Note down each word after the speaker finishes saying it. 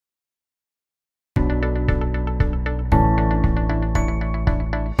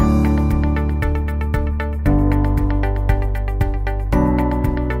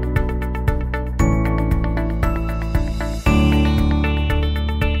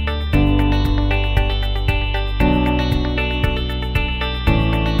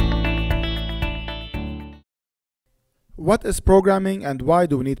what is programming and why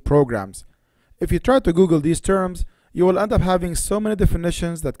do we need programs? If you try to Google these terms, you will end up having so many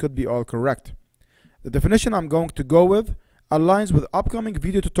definitions that could be all correct. The definition I'm going to go with aligns with upcoming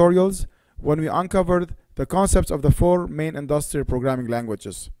video tutorials when we uncovered the concepts of the 4 main industrial programming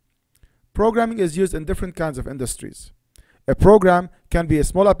languages. Programming is used in different kinds of industries. A program can be a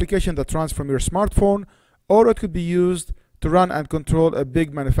small application that runs from your smartphone, or it could be used to run and control a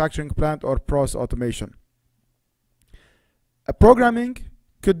big manufacturing plant or process automation. A programming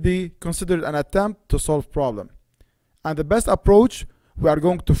could be considered an attempt to solve a problem. And the best approach we are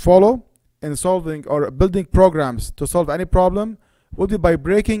going to follow in solving or building programs to solve any problem will be by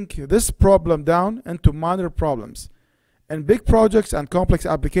breaking this problem down into minor problems. In big projects and complex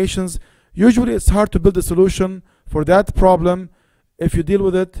applications, usually it's hard to build a solution for that problem if you deal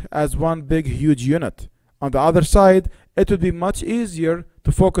with it as one big huge unit. On the other side, it would be much easier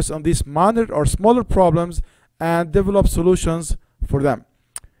to focus on these minor or smaller problems and develop solutions for them.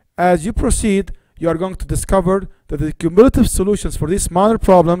 As you proceed, you are going to discover that the cumulative solutions for these minor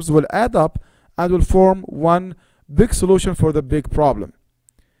problems will add up and will form one big solution for the big problem.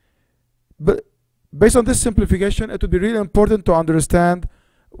 But based on this simplification, it would be really important to understand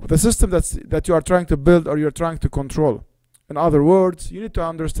the system that you are trying to build or you're trying to control. In other words, you need to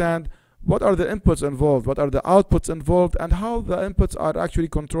understand what are the inputs involved, what are the outputs involved, and how the inputs are actually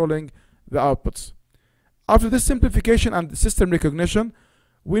controlling the outputs. After this simplification and system recognition,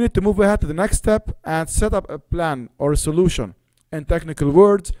 we need to move ahead to the next step and set up a plan or a solution. In technical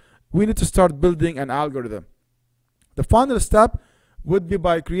words, we need to start building an algorithm. The final step would be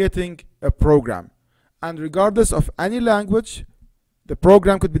by creating a program. And regardless of any language, the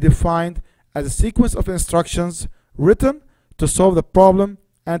program could be defined as a sequence of instructions written to solve the problem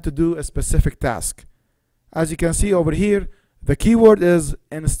and to do a specific task. As you can see over here, the keyword is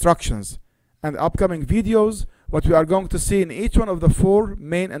instructions. And upcoming videos, what we are going to see in each one of the 4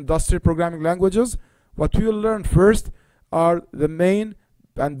 main industrial programming languages, what we will learn first are the main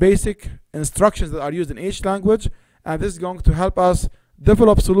and basic instructions that are used in each language, and this is going to help us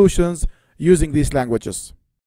develop solutions using these languages.